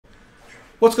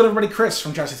What's good, everybody? Chris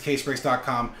from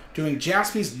Jaspy'S doing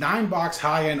Jaspy'S 9-box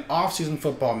high-end off-season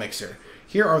football mixer.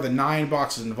 Here are the 9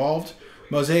 boxes involved.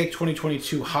 Mosaic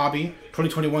 2022 Hobby,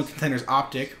 2021 Contenders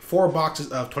Optic, 4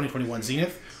 boxes of 2021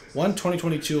 Zenith, 1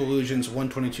 2022 Illusions, 1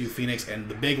 22 Phoenix, and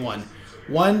the big one,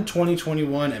 1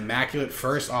 2021 Immaculate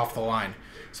First off the line.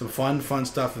 Some fun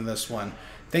stuff in this one.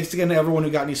 Thanks again to everyone who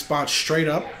got any spots straight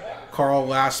up. Carl,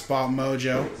 Last Spot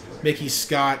Mojo, Mickey,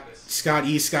 Scott, Scott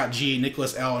E, Scott G,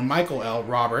 Nicholas L, and Michael L,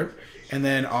 Robert. And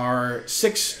then our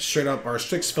 6 straight up, our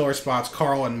 6 filler spots,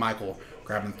 Carl and Michael,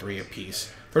 grabbing 3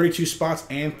 apiece. 32 spots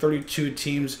and 32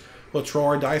 teams. Let's roll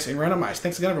our dice and randomize.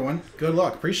 Thanks again, everyone. Good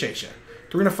luck. Appreciate you.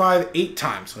 3 to 5, 8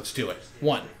 times. Let's do it.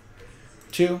 1,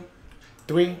 2,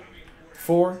 3,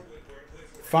 4,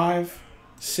 5,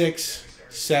 6,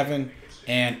 7,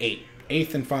 and 8.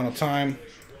 8th and final time.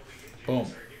 Boom.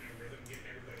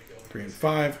 3 and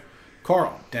 5.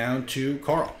 Carl, down to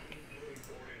Carl.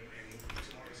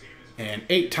 And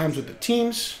 8 times with the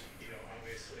teams.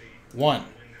 1,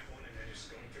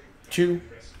 2,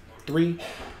 3,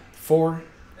 4,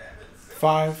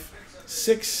 5,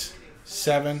 6,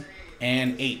 7,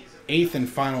 and 8. 8th and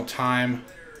final time.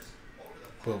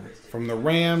 Boom. From the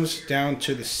Rams down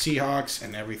to the Seahawks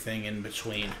and everything in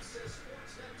between.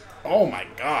 Oh my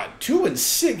God. 2 and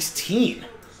 16.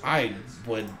 I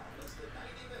don't know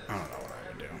what I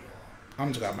would do. I'm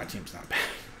just glad my team's not bad.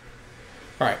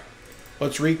 Alright.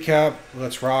 Let's recap.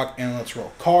 Let's rock and let's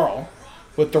roll. Carl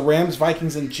with the Rams,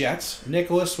 Vikings, and Jets.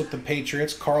 Nicholas with the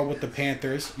Patriots. Carl with the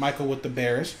Panthers. Michael with the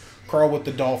Bears. Carl with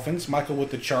the Dolphins. Michael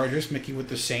with the Chargers. Mickey with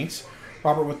the Saints.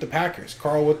 Robert with the Packers.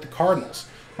 Carl with the Cardinals.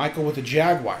 Michael with the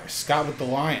Jaguars. Scott with the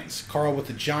Lions. Carl with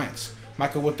the Giants.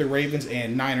 Michael with the Ravens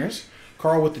and Niners.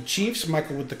 Carl with the Chiefs.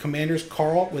 Michael with the Commanders.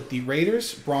 Carl with the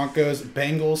Raiders, Broncos,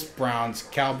 Bengals, Browns,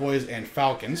 Cowboys, and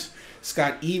Falcons.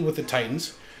 Scott E with the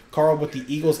Titans. Carl with the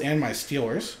Eagles and my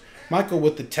Steelers. Michael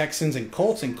with the Texans and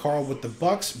Colts. And Carl with the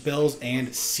Bucks, Bills, and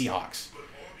Seahawks.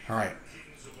 All right.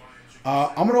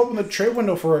 I'm going to open the trade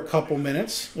window for a couple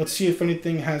minutes. Let's see if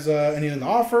anything has anything to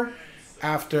offer.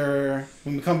 After,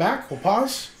 when we come back, we'll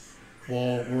pause.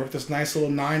 We'll rip this nice little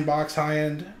 9-box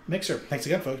high-end mixer. Thanks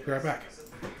again, folks. Be right back.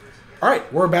 All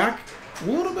right, we're back. A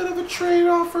little bit of a trade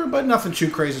offer, but nothing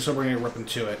too crazy, so we're going to rip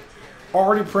into it.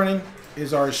 Already printing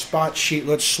is our spot sheet.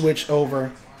 Let's switch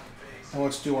over and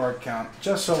let's do our count.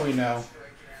 Just so we know,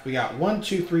 we got 1,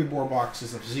 2, 3 more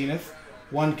boxes of Zenith,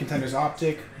 1 Contenders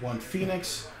Optic, 1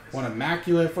 Phoenix, 1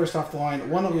 Immaculate First off the line,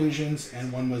 1 Illusions,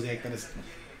 and 1 Mosaic. That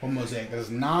is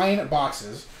 9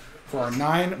 boxes for our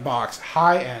 9-box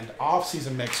high-end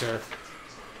off-season mixer.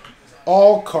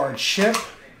 All card ship.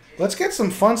 Let's get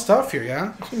some fun stuff here,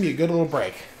 yeah? It's going to be a good little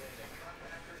break.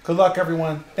 Good luck,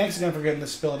 everyone. Thanks again for getting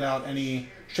this spilled out. Any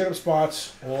straight-up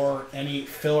spots or any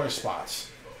filler spots.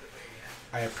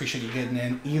 I appreciate you getting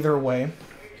in either way.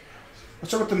 Let's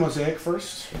start with the Mosaic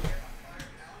first.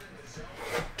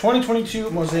 2022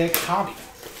 Mosaic Hobby.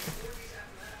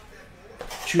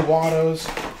 2 autos,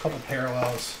 a couple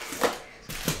parallels.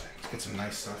 Let's get some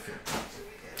nice stuff here.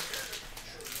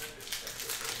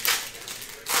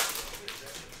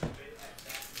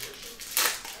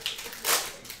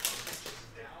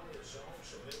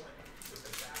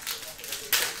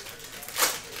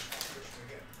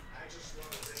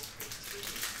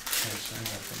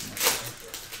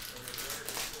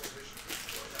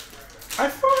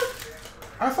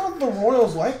 I thought the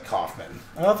Royals liked Kaufman.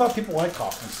 I thought people liked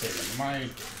Kaufman's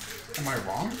statement. Am I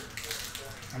wrong?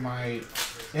 Am I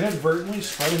inadvertently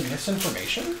spreading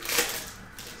misinformation?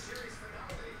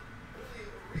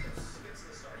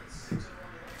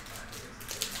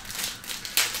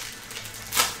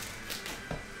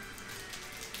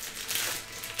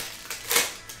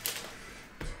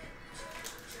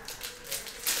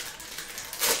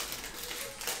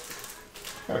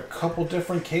 Got a couple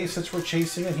different cases we're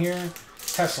chasing in here.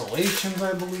 Tessellations,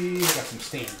 I believe. Got some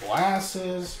stained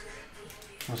glasses.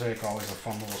 Mosaic always a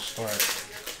fun little start.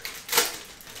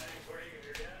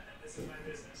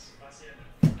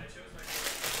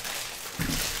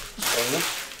 So,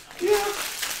 yeah,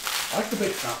 I like the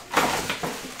big fountain.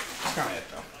 That's kind of it,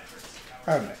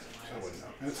 though. I admit, I wouldn't know.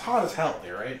 And it's hot as hell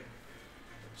there, right?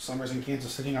 Summers in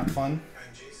Kansas City, not fun.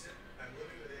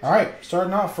 All right,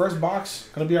 starting off, first box,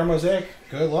 gonna be our Mosaic.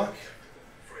 Good luck.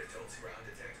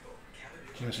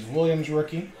 Jameson Williams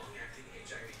rookie.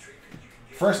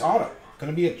 First auto,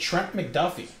 gonna be a Trent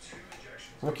McDuffie.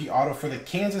 Rookie auto for the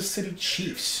Kansas City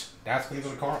Chiefs. That's gonna go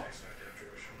to Carl.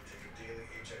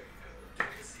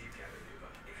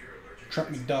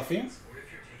 Trent McDuffie.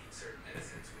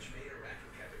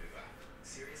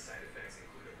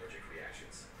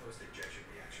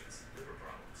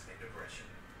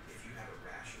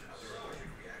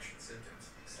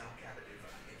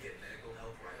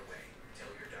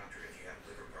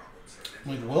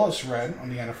 Malik Willis red on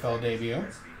the NFL debut.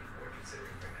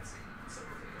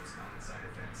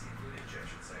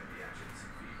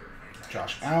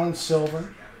 Josh Allen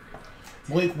silver.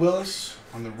 Malik Willis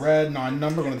on the red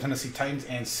non-number going to the Tennessee Titans,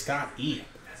 and Scott E.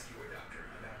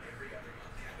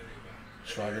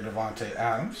 Schwager Devontae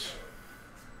Adams.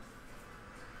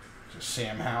 Just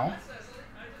Sam Howell.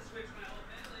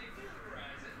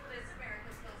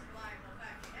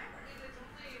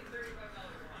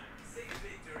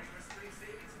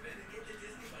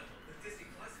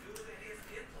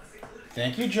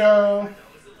 Thank you, Joe.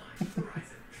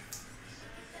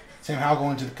 Sam Howell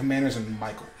going to the Commanders and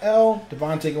Michael L.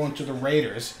 Devontae going to the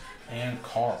Raiders and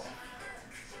Carl.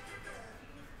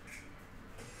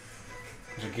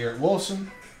 There's a Garrett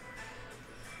Wilson,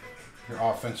 your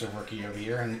offensive rookie of the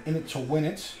year, and in it to win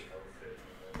it,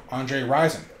 Andre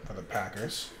Rison for the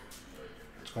Packers.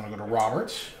 It's going to go to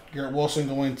Robert. Garrett Wilson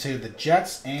going to the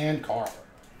Jets and Carl.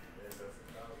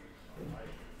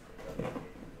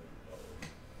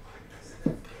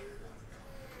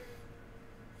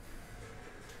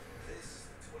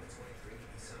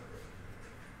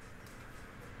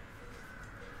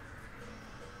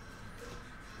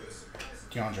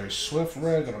 DeAndre Swift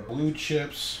red, got a blue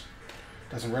chips.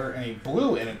 Doesn't red or any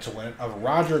blue in it to win it, of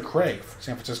Roger Craig,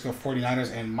 San Francisco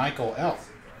 49ers, and Michael L.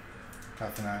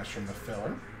 Got the Niners from the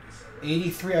filler.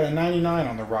 83 out of 99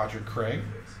 on the Roger Craig.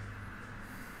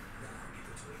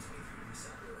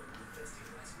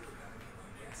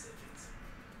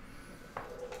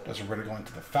 Doesn't red going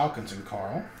to the Falcons and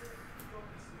Carl.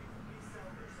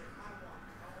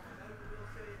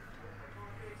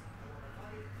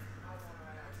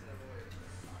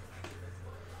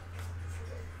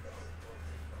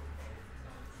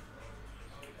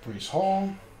 Breece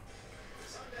Hall.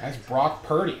 That's Brock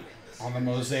Purdy on the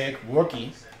Mosaic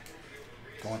rookie.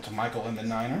 Going to Michael and the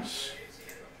Niners.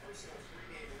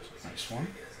 Nice one.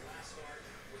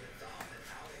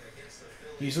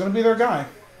 He's going to be their guy.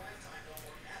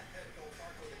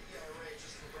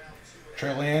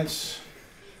 Trey Lance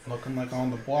looking like on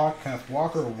the block. Kenneth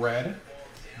Walker red.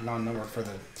 Non-number for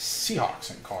the Seahawks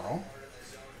and Carl.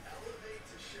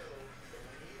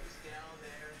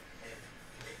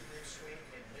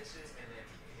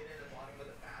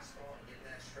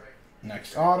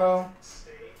 Next auto.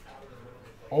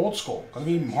 Old school. Going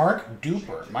to be Mark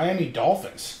Duper. Miami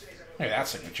Dolphins. Look at that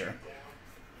signature.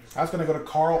 That's going to go to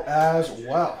Carl as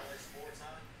well.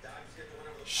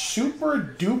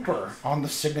 Super duper on the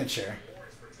signature.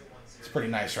 It's pretty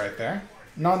nice right there.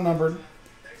 Non-numbered.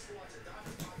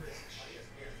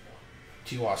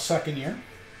 T.Y. second year.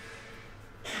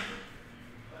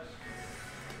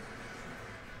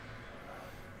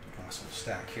 Awesome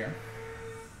stack here.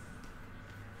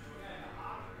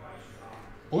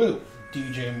 Blue,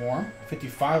 DJ Moore,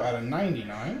 55 out of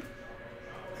 99.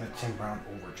 And a Tim Brown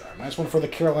overdrive. Nice one for the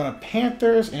Carolina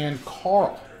Panthers and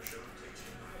Carl.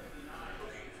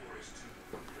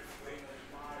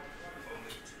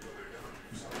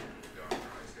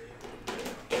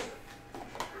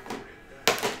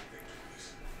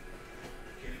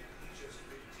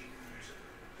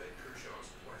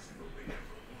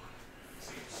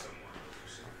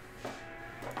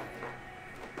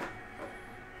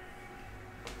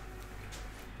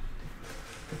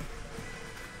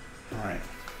 All right.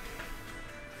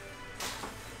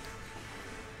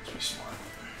 Let's be smart.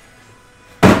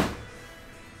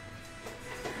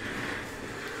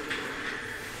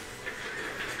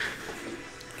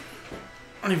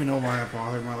 I don't even know why I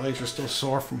bothered. My legs are still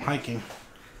sore from hiking.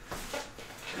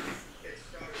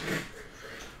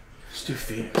 Let's do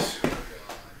Phoenix.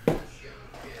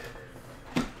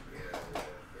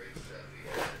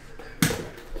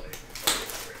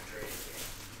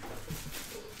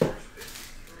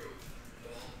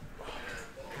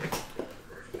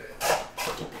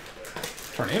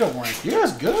 Tornado warning. You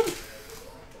guys good?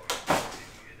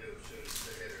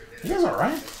 You guys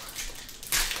alright?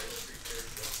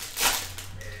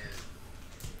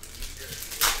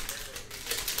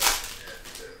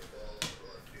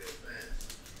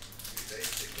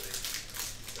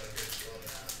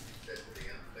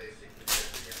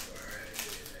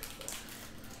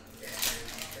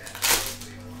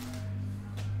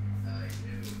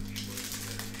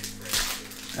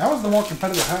 That was the more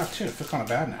competitive half too. I feel kind of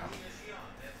bad now.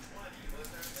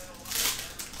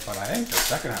 But I think the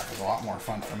second half was a lot more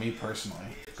fun for me personally.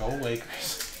 Go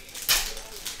Lakers.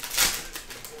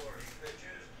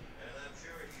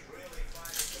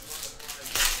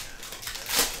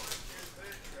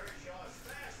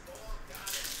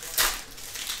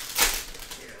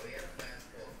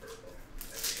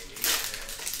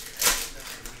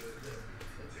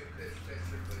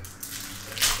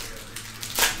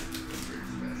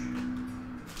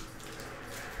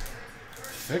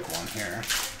 thick one here.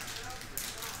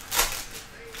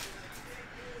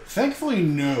 Thankfully,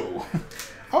 no.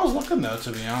 I was looking though,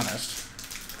 to be honest.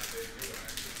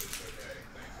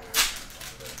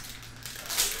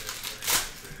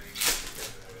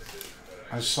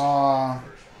 I saw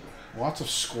lots of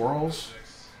squirrels,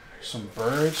 some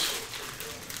birds.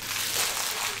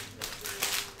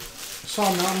 I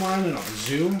saw a mountain lion in a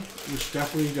zoo, which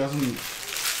definitely doesn't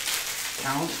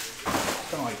count. It's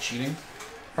kind of like cheating.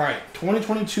 All right,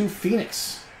 2022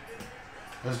 Phoenix.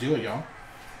 Let's do it, y'all.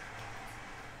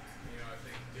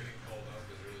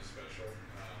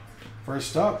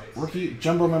 First up, rookie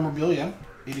jumbo memorabilia,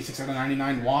 86 out of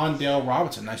 99, Wandale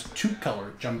Robinson. Nice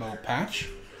two-color jumbo patch.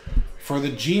 For the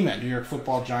G-Men, New York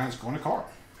Football Giants, going to Carl.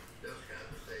 It's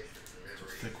a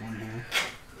thick one here.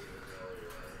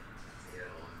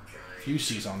 Few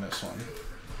C's on this one.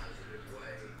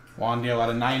 Wandale out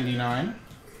of 99.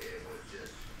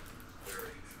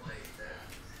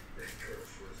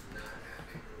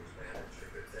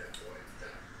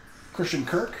 Christian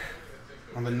Kirk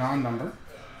on the non-number.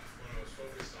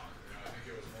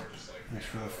 Nice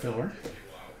for the filler.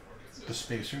 The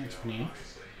spacer, it's Panini.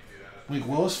 Malik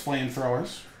Willis,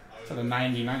 Flamethrowers. It's at a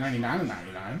 99, 99 and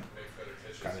 99.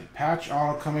 Got a patch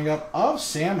auto coming up of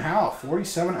Sam Howell,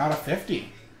 47 out of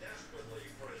 50.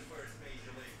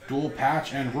 Dual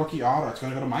patch and rookie auto. It's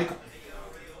going to go to Michael.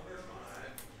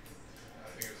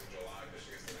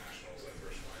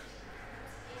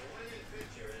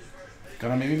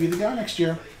 Gonna maybe be the guy next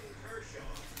year.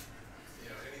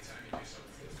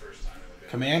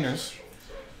 Commanders.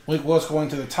 Malik Willis going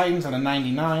to the Titans at a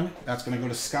 99. That's going to go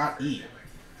to Scott E.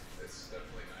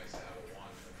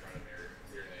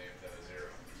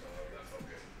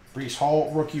 Breece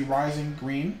Hall, rookie rising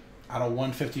green, out of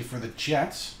 150 for the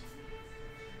Jets.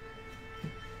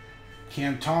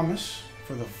 Cam Thomas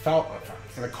for the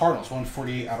Cardinals,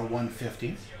 148 out of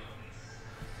 150.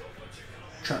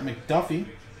 Trent McDuffie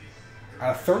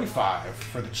out of 35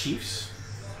 for the Chiefs.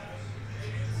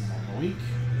 One more week.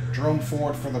 Jerome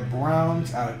Ford for the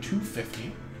Browns out of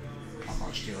 250. Not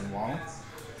much Jalen Waddle.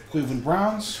 Cleveland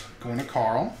Browns going to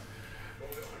Carl.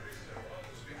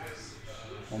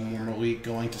 One more Malik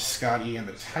going to Scotty and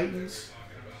the Titans.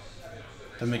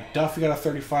 The McDuffie out of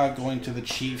 35 going to the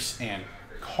Chiefs and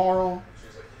Carl.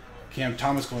 Cam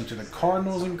Thomas going to the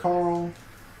Cardinals and Carl.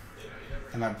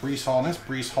 And that Breece Hall, nice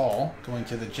Breece Hall going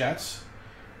to the Jets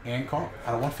and Carl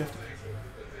out of 150.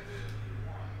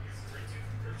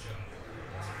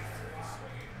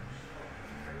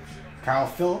 Kyle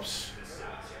Phillips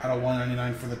out of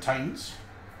 199 for the Titans.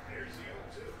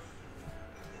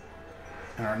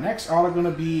 And our next auto going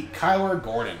to be Kyler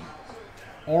Gordon.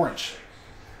 Orange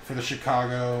for the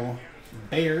Chicago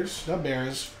Bears. The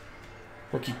Bears.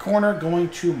 Rookie corner going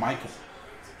to Michael.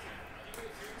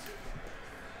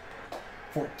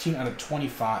 14 out of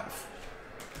 25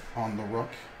 on the Rook.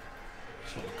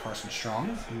 So Carson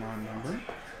Strong, non-number.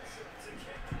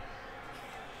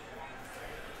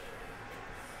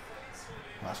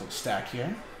 Last little stack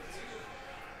here.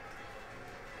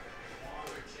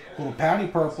 Little Patty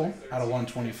Purple out of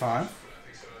 125.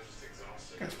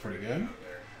 That's pretty good.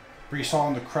 Breece Hall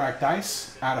on the cracked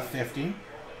ice out of 50.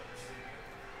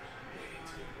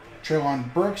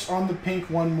 Treylon Burks on the pink.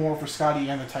 One more for Scotty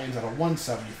and the Titans out of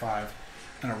 175.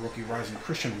 And a rookie rising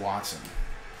Christian Watson.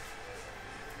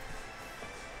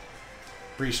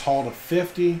 Breece Hall to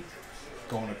 50.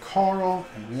 Going to Carl.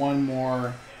 And one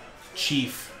more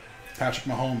Chief. Patrick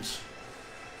Mahomes.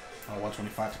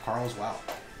 125 to Carl as well.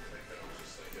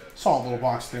 Solid little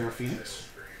box there, Phoenix.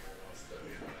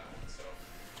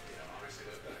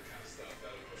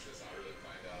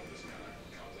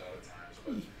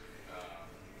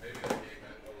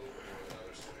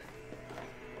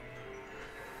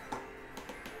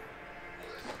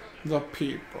 The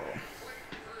people.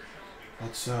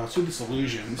 Let's do this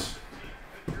Illusions.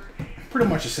 Pretty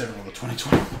much just saving all the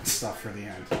 2021 stuff for the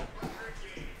end.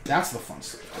 That's the fun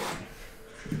stuff.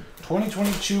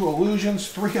 2022 Illusions,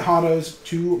 3 autos,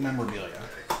 2 memorabilia.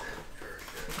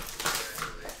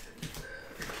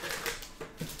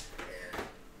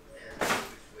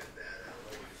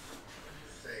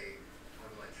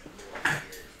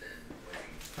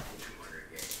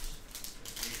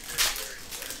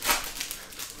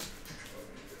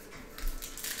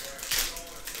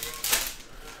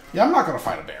 Yeah, I'm not going to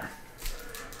fight a bear.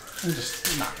 I'm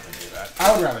just not going to do that.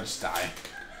 I would rather just die.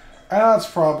 I know it's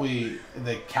probably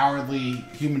the cowardly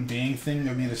human being thing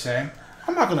of me to say.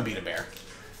 I'm not going to beat a bear.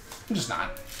 I'm just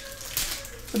not.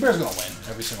 The bear's going to win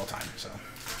every single time, so.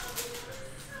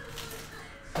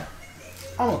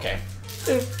 I'm okay.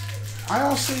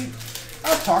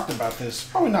 I've talked about this,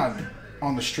 probably not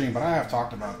on the stream, but I have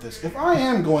talked about this. If I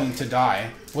am going to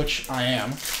die, which I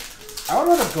am, I would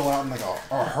rather go out in like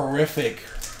a horrific,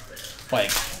 like,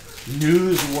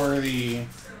 newsworthy,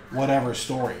 whatever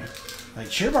story. Like,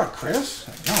 cheer about Chris?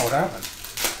 Like, no, what happened?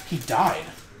 He died.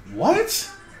 What?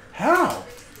 How?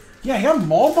 Yeah, he got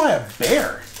mauled by a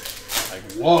bear.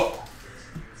 Like, whoa.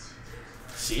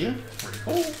 See ya? Pretty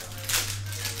cool.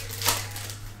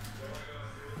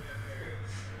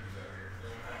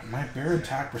 My bear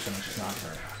attack percentage is not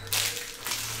very high.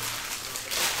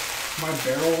 My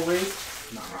barrel rate,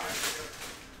 not high.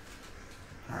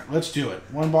 Alright, let's do it.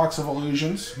 One box of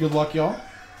illusions. Good luck, y'all.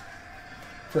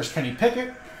 First, Kenny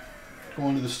Pickett.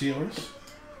 Going to the Steelers.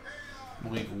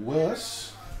 Malik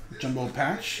Willis. Jumbo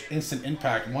patch. Instant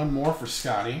impact. One more for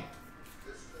Scotty.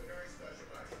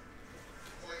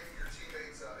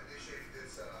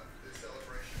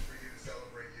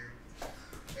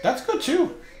 That's good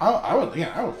too. I would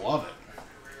love it.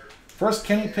 First,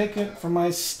 Kenny Pickett for my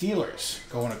Steelers.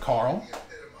 Going to Carl.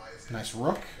 Nice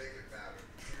rook.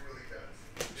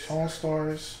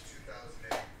 All-Stars.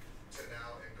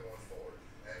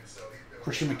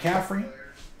 Christian McCaffrey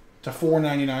to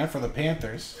 $4.99 for the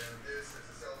Panthers.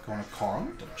 Going to Carl.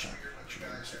 Double check.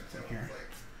 Here.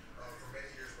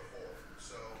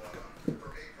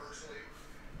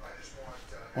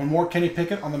 One more Kenny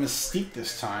Pickett on the Mystique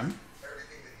this time.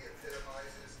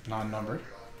 Non-numbered.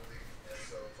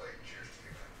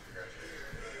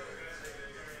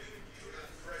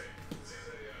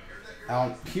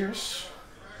 Alec Pierce.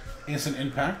 Instant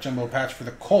impact. Jumbo patch for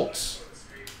the Colts.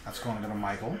 That's going to go to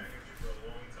Michael.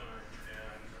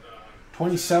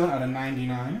 27 out of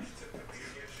 99.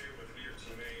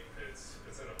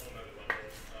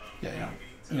 Yeah,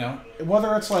 you know,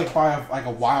 whether it's like by a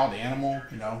wild animal,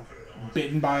 you know,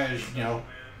 bitten by a, you know,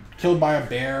 killed by a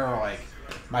bear, or like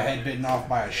my head bitten off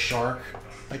by a shark,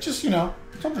 like just, you know,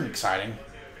 something exciting.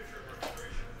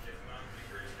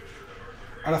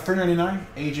 Out of $3.99,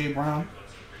 AJ Brown.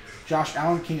 Josh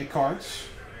Allen, King of Cards.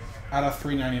 Out of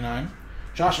 $3.99.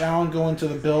 Josh Allen going to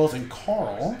the Bills and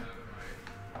Carl.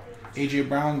 AJ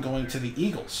Brown going to the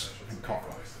Eagles and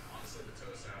Carl.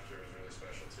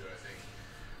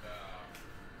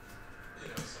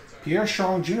 Pierre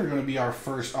Strong Jr. going to be our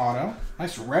first auto.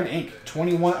 Nice red ink.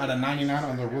 21 out of 99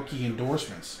 on the rookie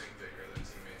endorsements.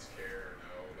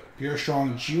 Pierre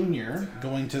Strong Jr.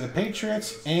 going to the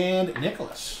Patriots and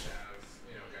Nicholas.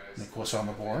 Nicholas on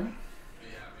the board.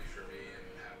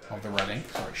 Of the red ink.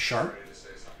 Sorry, Sharp.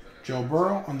 Joe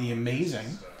Burrow on the amazing.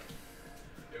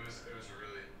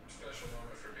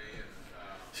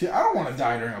 See, I don't want to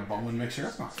die during a Bowman mixer.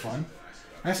 That's not fun.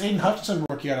 Nice Aiden Hutchinson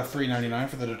rookie out of $3.99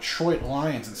 for the Detroit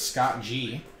Lions and Scott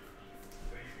G.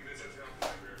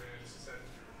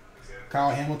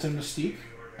 Kyle Hamilton Mystique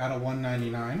out of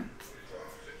 $1.99.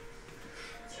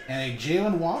 And a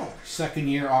Jalen Waddle second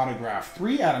year autograph.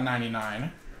 3 out of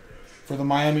 99 for the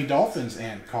Miami Dolphins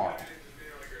and Carl.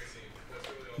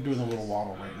 I'm doing the little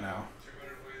Waddle right now.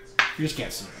 You just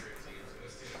can't see it.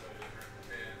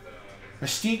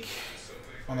 Mystique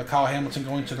on the Kyle Hamilton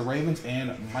going to the Ravens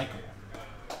and Michael.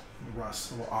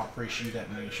 Russ, a little Operation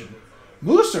Detonation.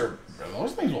 Moose are,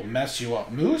 those things will mess you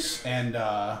up. Moose and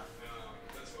that's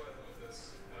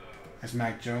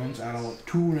Mac Jones out of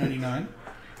 $2.99.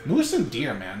 Moose and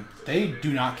Deer, man, they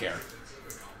do not care.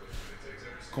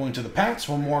 Going to the Pats,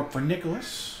 one more for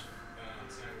Nicholas.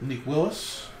 Malik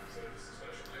Willis.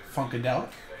 Funkadelic.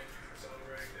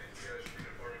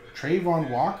 Trayvon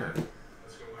Walker.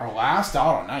 Our last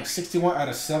auto. Nice. 61 out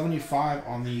of 75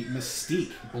 on the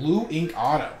Mystique. Blue ink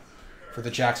auto for the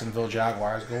Jacksonville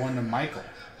Jaguars. Going to Michael.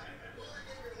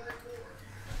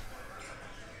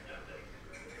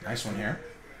 Nice one here.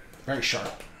 Very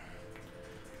sharp.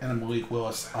 And then Malik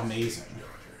Willis. Amazing.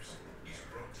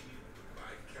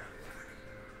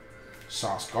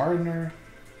 Sauce Gardner.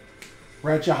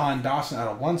 Red Jahan Dawson out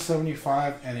of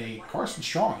 175. And a Carson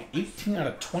Strong. 18 out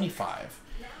of 25.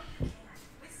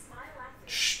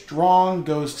 Strong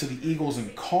goes to the Eagles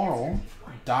and Carl.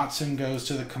 Dotson goes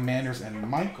to the Commanders and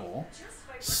Michael.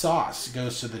 Sauce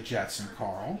goes to the Jets and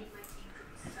Carl.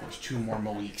 Of course, two more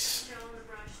Maliks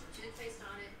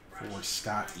for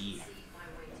Scott E.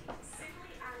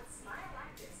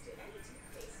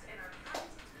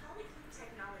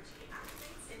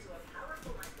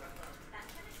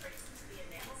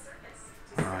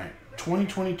 All right,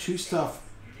 2022 stuff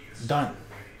done.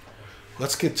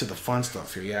 Let's get to the fun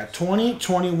stuff here. Yeah,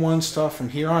 2021 stuff from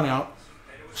here on out.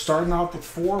 Starting out with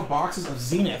 4 boxes of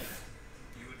Zenith.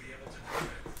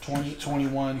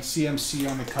 2021 CMC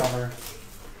on the cover.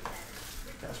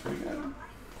 That's pretty good.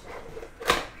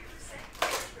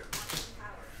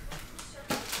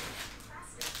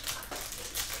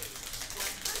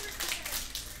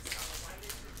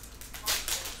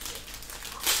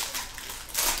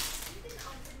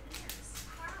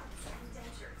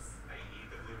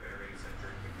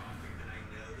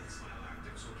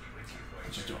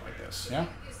 this. Yeah.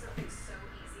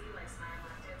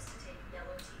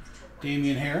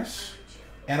 Damian Harris.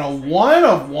 And a 1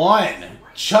 of 1.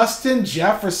 Justin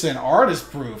Jefferson,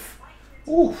 artist proof.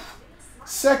 Oof.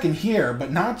 Second here,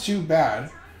 but not too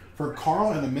bad for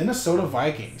Carl and the Minnesota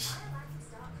Vikings.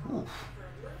 Oof.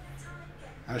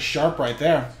 That is sharp right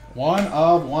there. 1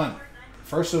 of 1.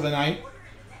 First of the night.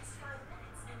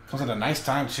 Comes at a nice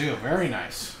time, too. Very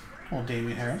nice. Well,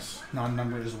 Damian Harris,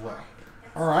 non-numbered as well.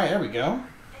 All right, there we go.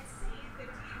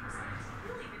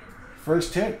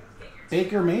 First hit,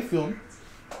 Baker Mayfield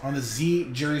on the Z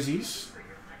jerseys.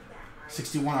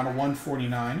 61 out of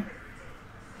 149.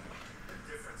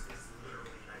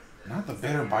 Not the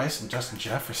bitter bison, Justin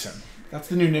Jefferson. That's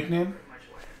the new nickname.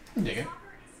 I dig it.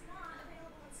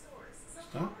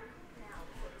 Stop.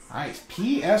 Nice.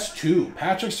 PS2.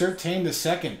 Patrick Surtain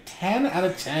II. 10 out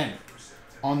of 10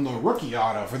 on the rookie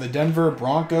auto for the Denver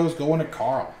Broncos, going to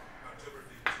Carl.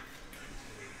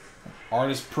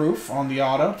 Artist proof on the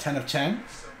auto. 10 of 10.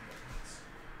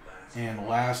 And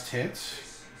last hit.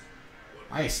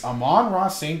 Nice. Amon-Ra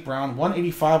St. Brown.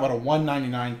 185 out of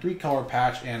 199. 3-color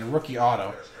patch and rookie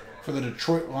auto for the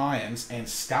Detroit Lions and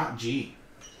Scott G.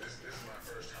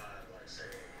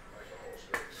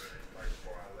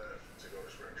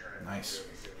 Nice.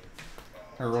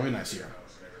 A really nice year.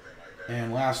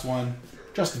 And last one,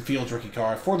 Justin Fields rookie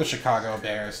card for the Chicago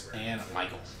Bears and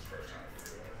Michael.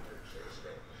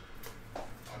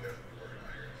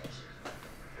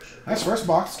 Nice first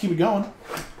box. Let's keep it going.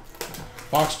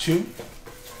 Box 2.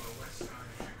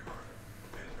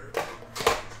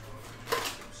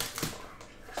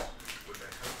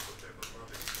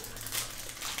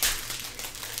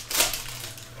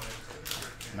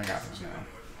 And I got those now.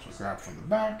 So grab from the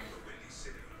back.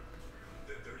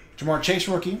 Jamar Chase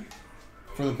rookie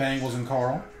for the Bengals and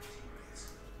Carl.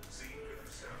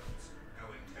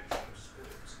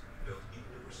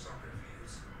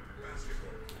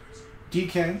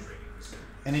 DK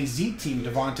and a Z Team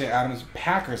Devontae Adams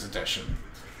Packers edition.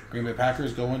 Green Bay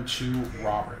Packers going to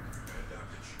Robert.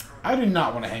 I do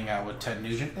not want to hang out with Ted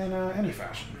Nugent in any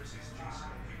fashion.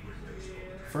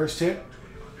 First hit,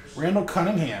 Randall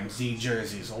Cunningham Z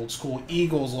jerseys. Old school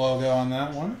Eagles logo on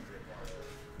that one.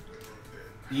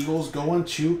 Eagles going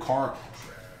to Carl.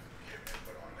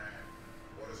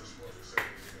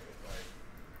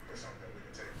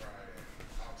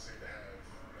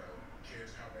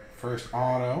 First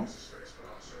auto.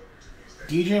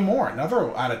 DJ Moore,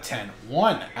 another out of 10.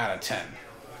 1 out of 10.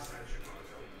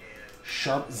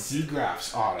 Sharp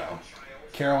Z-Graphs auto.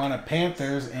 Carolina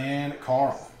Panthers and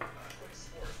Carl.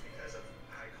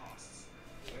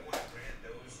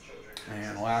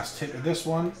 And last hit of this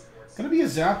one, going to be a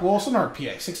Zach Wilson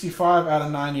RPA. 65 out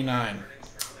of 99.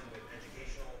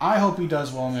 I hope he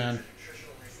does well, man.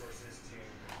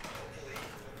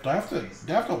 Do I have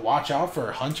to watch out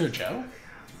for Hunter Joe?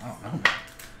 I don't know, man.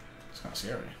 It's kind of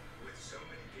scary.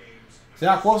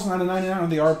 Zach Wilson out of 99 on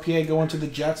the RPA going to the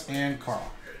Jets and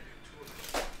Carl.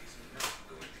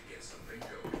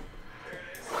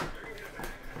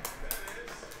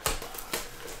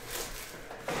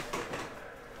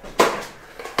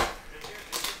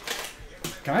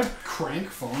 Can I crank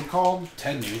phone call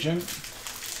Ted Nugent?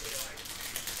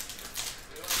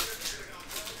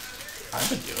 I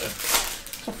could do it.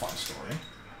 It's a fun story.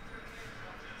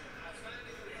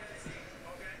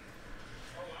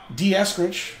 D.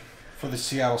 Eskridge for the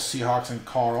Seattle Seahawks and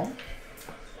Carl.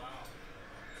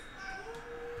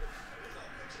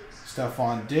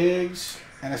 Stephon Diggs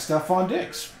and a Stephon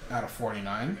Diggs out of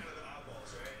 49.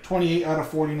 28 out of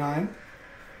 49.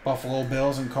 Buffalo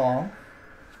Bills and Carl.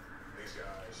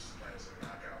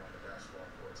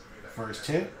 First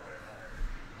hit,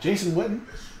 Jason Witten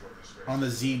on the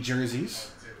Z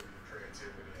jerseys.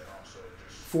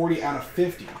 40 out of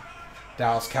 50.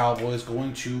 Dallas Cowboys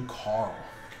going to Carl.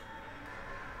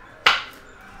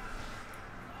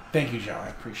 Thank you, Joe. I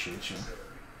appreciate you.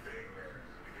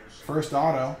 First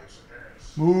auto,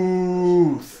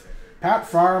 Smooth. Pat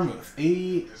Freiermuth,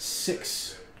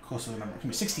 86. Close to the number. Give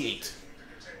me 68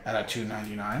 out of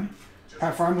 299.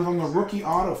 Pat Freiermuth on the rookie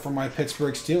auto for my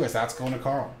Pittsburgh Steelers. That's going to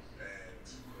Carl.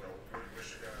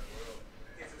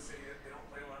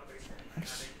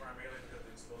 Nice.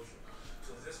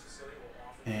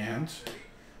 And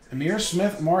Amir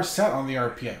Smith-Marset on the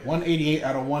RPA. 188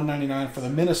 out of 199 for the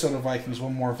Minnesota Vikings.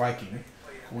 One more Viking.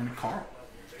 Going to Carl.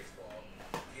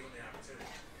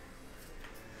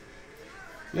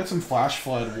 We had some flash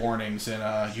flood warnings in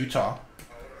Utah,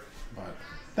 but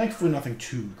thankfully nothing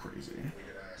too crazy.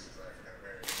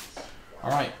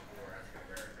 All right.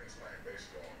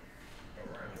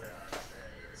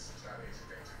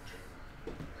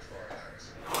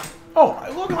 Oh,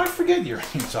 Look, I forget you're in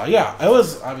Utah. Yeah, it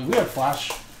was. I mean, we had flash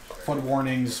flood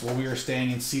warnings while we were staying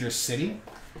in Cedar City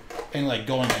and like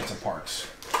going into parks.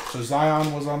 So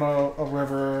Zion was on a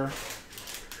river,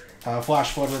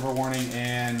 flash flood river warning,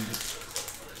 and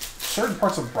certain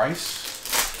parts of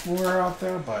Bryce were out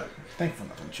there, but thankfully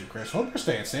nothing too crazy. Hope you're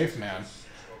staying safe, man.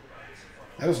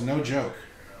 That is no joke.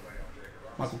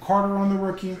 Michael Carter on the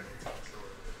rookie.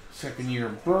 Second year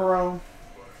Burrow.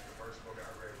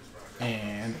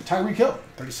 And Tyreek Hill,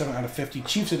 37 out of 50.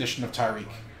 Chiefs edition of Tyreek.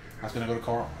 That's going to go to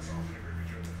Carl.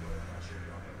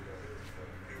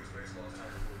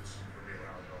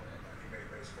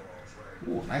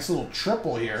 Ooh, nice little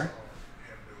triple here.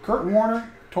 Kurt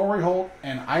Warner, Torrey Holt,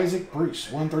 and Isaac Bruce.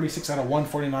 136 out of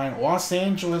 149. Los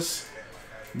Angeles,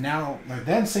 now,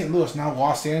 then St. Louis, now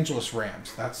Los Angeles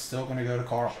Rams. That's still going to go to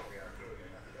Carl.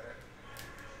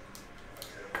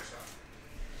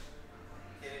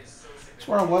 That's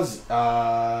where I was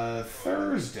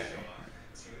Thursday.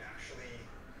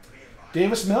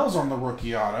 Davis Mills on the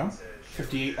rookie auto.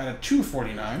 58 out of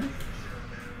 249.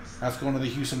 That's going to the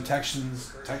Houston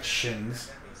Texans.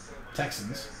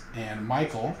 And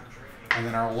Michael. And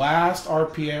then our last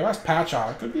RPA, last patch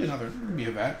auto. Could be another, could be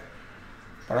a vet.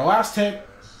 But our last hit,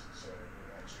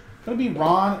 going to be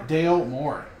Ron Dale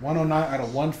Moore. 109 out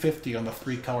of 150 on the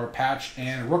 3-color patch.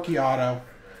 And rookie auto.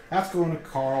 That's going to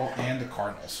Carl and the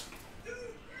Cardinals.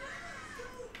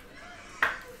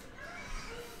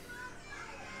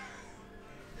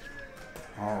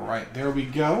 All right, there we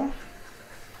go.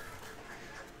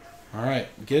 All right,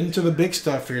 getting to the big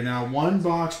stuff here now. 1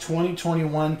 box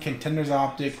 2021 Contenders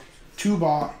Optic, 2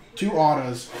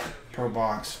 autos per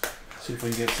box. See if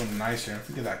we can get something nice here.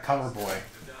 Look at that cover boy.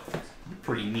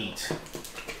 Pretty neat.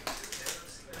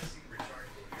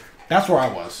 That's where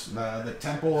I was. The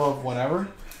Temple of whatever.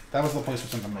 That was the place we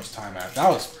spent the most time at. That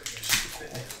was super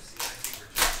cool.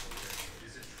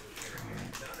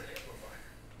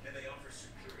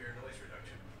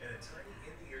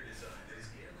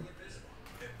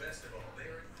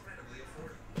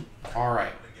 All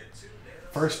right.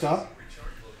 First up,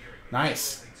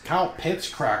 nice. Kyle Pitts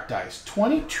cracked ice.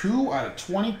 22 out of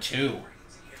 22.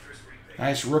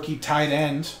 Nice rookie tight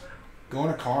end.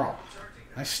 Going to Carl.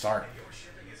 Nice start.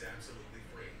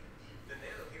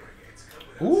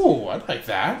 Ooh, I like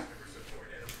that.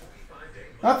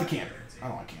 Not the Camden. I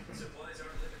don't like Camden.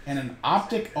 And an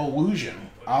Optic Illusion.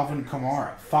 Alvin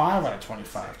Kamara. 5 out of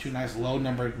 25. 2 nice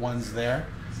low-numbered ones there.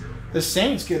 The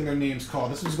Saints getting their names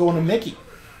called. This one's going to Mickey.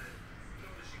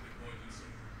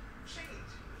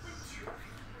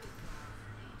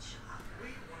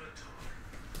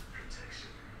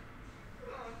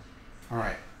 All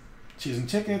right, season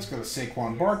tickets, go to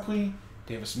Saquon Barkley,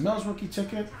 Davis Mills rookie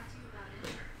ticket.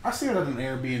 I see it at an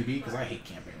Airbnb because I hate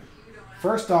camping.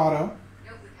 First auto,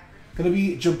 going to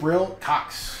be Jabril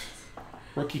Cox.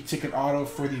 Rookie ticket auto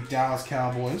for the Dallas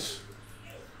Cowboys.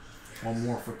 One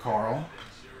more for Carl.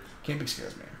 Camping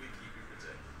scares me.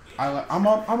 I'm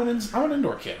an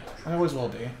indoor kid. I always will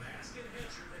be.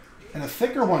 And a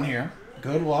thicker one here.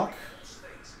 Good luck.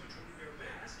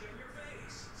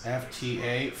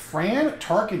 FTA. Fran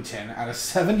Tarkenton out of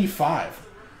 75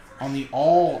 on the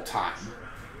all-time.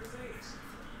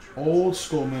 Old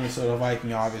school Minnesota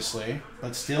Viking, obviously,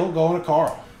 but still going to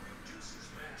Carl.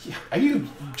 Yeah,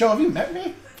 Joe, have you met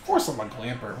me? Of course I'm a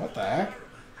glamper. What the heck?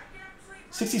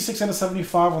 66 out of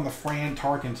 75 on the Fran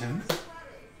Tarkenton.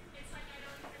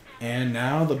 And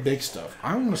now the big stuff.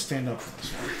 I'm going to stand up for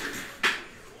this one.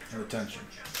 Your attention.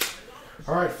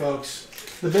 All right, folks.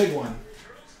 The big one.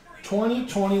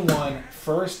 2021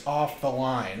 first off the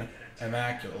line.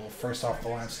 Immaculate. First off the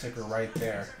line sticker right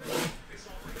there.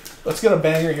 Let's get a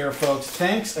banger here, folks.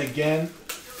 Thanks again.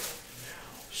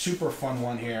 Super fun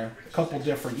one here. A couple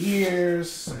different years.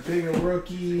 Some bigger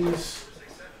rookies.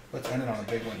 Let's end it on a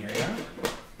big one here, yeah?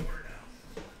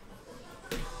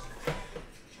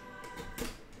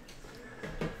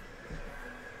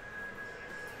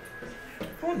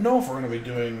 I don't know if we're going to be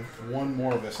doing one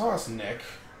more of this. Oh, that's Nick.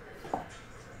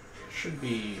 Should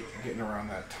be getting around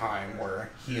that time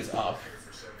where he is up.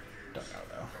 Don't know,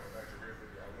 though.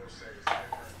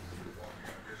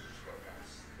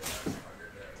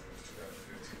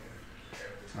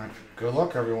 All right. Good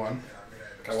luck, everyone.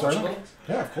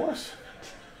 Yeah, of course.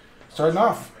 Starting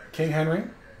off, King Henry.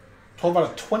 12 out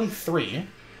of 23.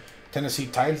 Tennessee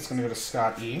Titans is going to go to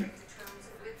Scott E.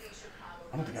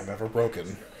 I don't think I've ever broken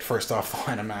first off the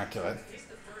line immaculate,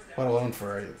 let alone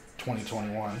for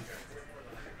 2021.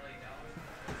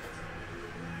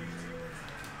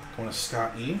 Going to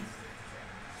Scott E.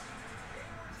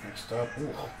 Next up,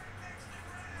 ooh.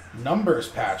 Numbers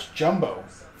patch, Jumbo.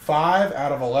 5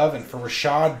 out of 11 for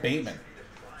Rashad Bateman.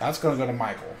 That's going to go to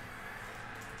Michael.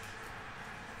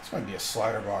 This might be a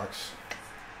slider box.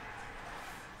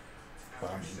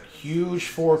 But I mean, huge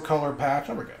 4-color patch.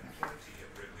 Oh, we're good.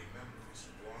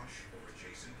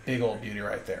 Big old beauty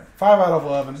right there. 5 out of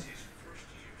 11.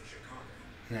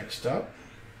 Next up.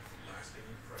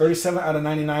 37 out of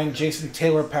 99. Jason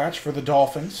Taylor patch for the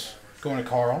Dolphins. Going to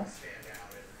Carl.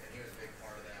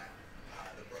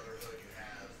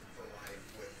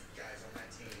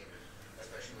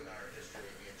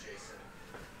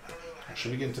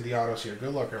 Should we get into the autos here?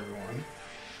 Good luck, everyone.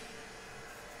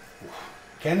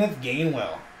 Kenneth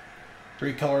Gainwell.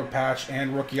 3-color patch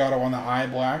and rookie auto on the eye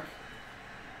black.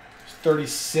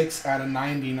 36 out of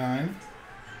 99.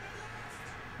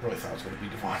 Really thought it was going to be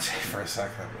Devontae for a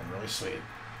second. That would have been really sweet.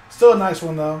 Still a nice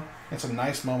one, though. And some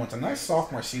nice moments. A nice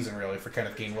sophomore season, really, for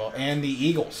Kenneth Gainwell. And the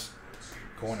Eagles.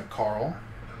 Going to Carl.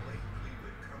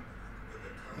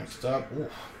 Next up. Ooh.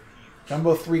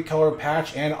 Jumbo 3-color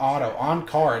patch and auto. On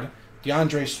card,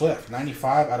 DeAndre Swift.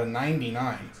 95 out of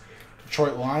 99.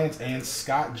 Detroit Lions and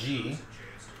Scott G.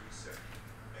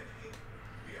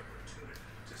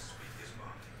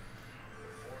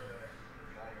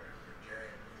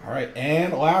 All right,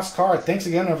 and last card. Thanks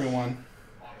again, everyone.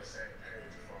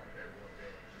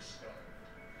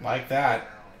 Like that.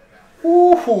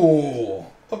 Ooh,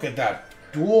 look at that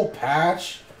dual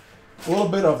patch. A little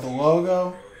bit of the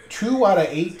logo. 2 out of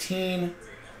 18.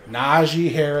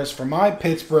 Najee Harris for my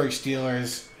Pittsburgh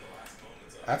Steelers.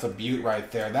 That's a beaut right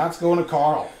there. That's going to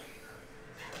Carl.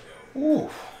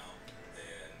 Ooh.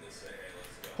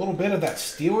 A little bit of that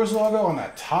Steelers logo on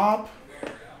that top.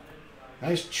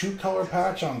 Nice 2-color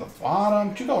patch on the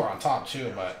bottom. 2-color on top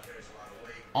too, but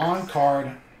on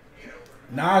card.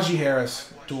 Najee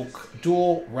Harris,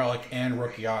 dual relic and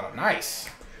rookie auto. Nice.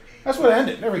 That's what it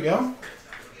ended. There we go.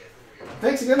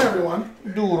 Thanks again, everyone.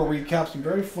 We'll do a little recap. Some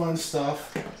very fun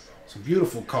stuff. Some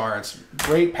beautiful cards.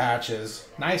 Great patches.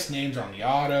 Nice names on the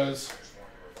autos.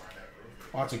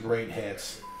 Lots of great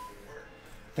hits.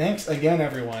 Thanks again,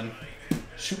 everyone.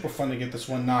 Super fun to get this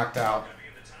one knocked out.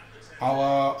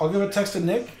 I'll give a text to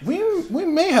Nick. We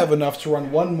may have enough to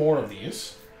run one more of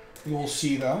these. We will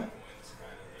see, though.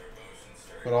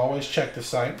 But always check the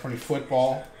site for any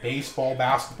football, baseball,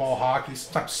 basketball, hockey,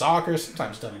 sometimes soccer,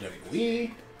 sometimes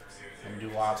WWE. And we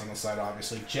do lots on the site,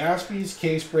 obviously.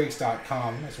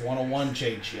 Jaspy'scasebreaks.com. That's 101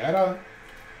 J Jetta.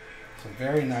 Some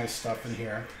very nice stuff in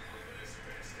here.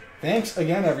 Thanks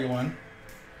again, everyone.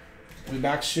 We'll be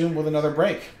back soon with another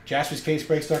break.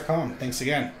 Jaspy'scasebreaks.com. Thanks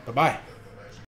again. Bye-bye.